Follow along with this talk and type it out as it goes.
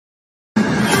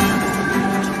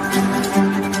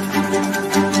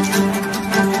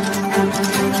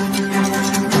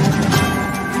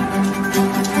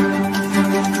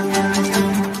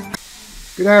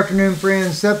Good afternoon,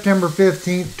 friends. September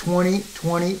 15th,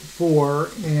 2024,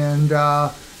 and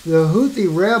the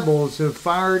Houthi rebels have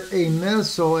fired a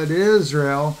missile at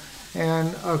Israel,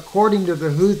 and according to the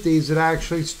Houthis, it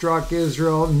actually struck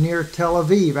Israel near Tel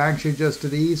Aviv, actually just to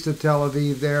the east of Tel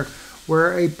Aviv there,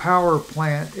 where a power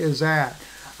plant is at.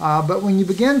 But when you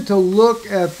begin to look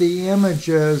at the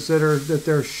images that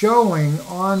they're showing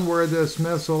on where this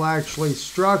missile actually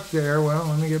struck there, well,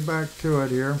 let me get back to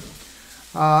it here.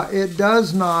 It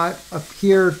does not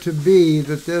appear to be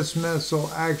that this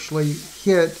missile actually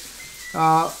hit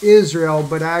Israel,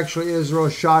 but actually Israel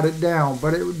shot it down.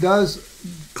 But it does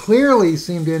clearly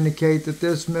seem to indicate that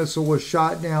this missile was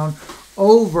shot down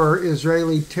over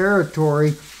Israeli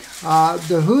territory.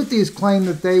 The Houthis claim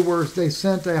that they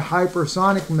sent a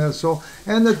hypersonic missile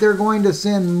and that they're going to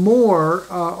send more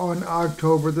on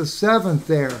October the 7th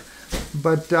there.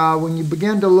 But when you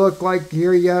begin to look, like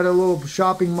here, you had a little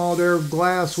shopping mall there,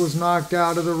 glass was knocked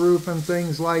out of the roof and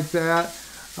things like that.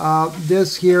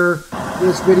 This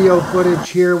video footage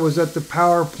here was at the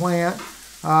power plant.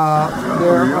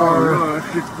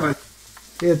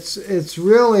 It's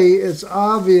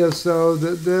obvious though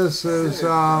that this is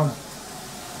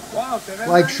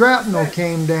like shrapnel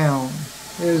came down,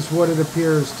 is what it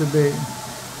appears to be.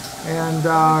 And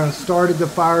started the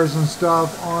fires and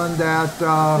stuff on that.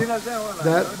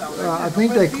 I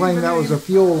think they claim that was a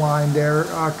fuel line there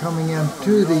coming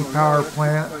into the power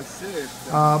plant.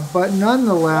 But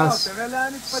nonetheless,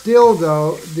 still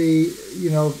though,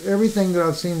 everything that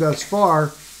I've seen thus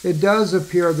far, it does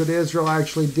appear that Israel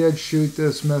actually did shoot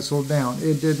this missile down.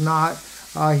 It did not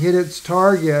hit its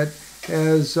target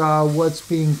as what's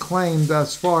being claimed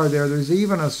thus far there. There's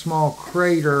even a small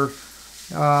crater.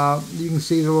 You can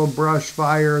see the little brush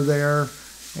fire there,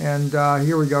 and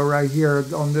here we go right here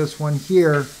on this one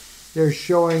here. They're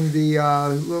showing a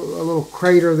little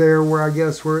crater there where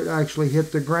it actually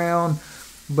hit the ground.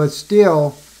 But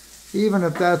still, even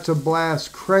if that's a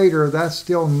blast crater, that's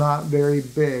still not very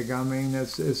big. I mean,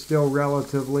 it's still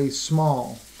relatively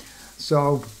small.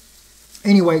 So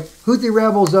anyway, Houthi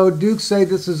rebels though do say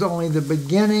this is only the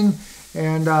beginning.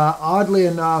 And oddly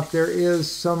enough, there is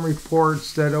some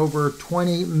reports that over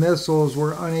 20 missiles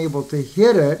were unable to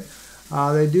hit it.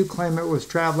 They do claim it was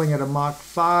traveling at a Mach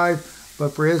 5,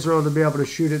 but for Israel to be able to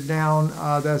shoot it down,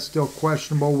 that's still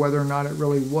questionable whether or not it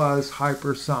really was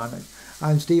hypersonic.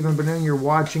 I'm Stephen Benoon. You're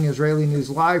watching Israeli News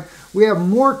Live. We have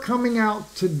more coming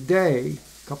out today.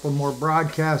 A couple more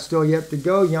broadcasts still yet to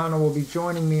go. Yana will be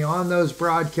joining me on those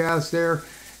broadcasts there.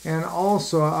 And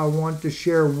also, I want to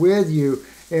share with you,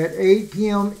 at 8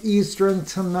 p.m. Eastern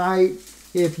tonight,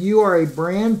 if you are a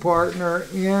brand partner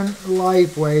in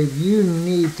LifeWave, you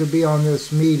need to be on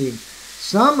this meeting.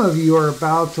 Some of you are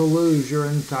about to lose your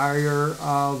entire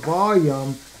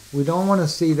volume. We don't want to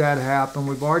see that happen.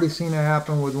 We've already seen it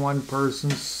happen with one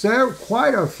person.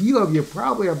 Quite a few of you,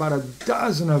 probably about a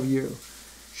dozen of you,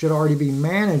 should already be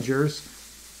managers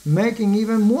making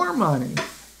even more money.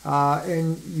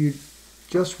 And you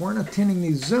just weren't attending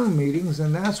these Zoom meetings,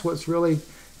 and that's what's really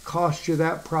cost you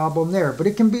that problem there. But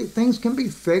things can be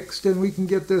fixed, and we can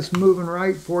get this moving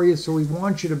right for you. So we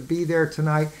want you to be there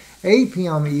tonight, 8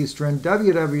 p.m. Eastern,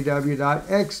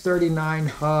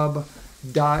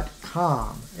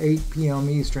 www.x39hub.com, 8 p.m.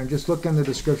 Eastern. Just look in the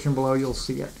description below, you'll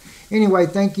see it. Anyway,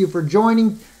 thank you for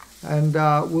joining, and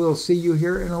we'll see you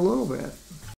here in a little bit.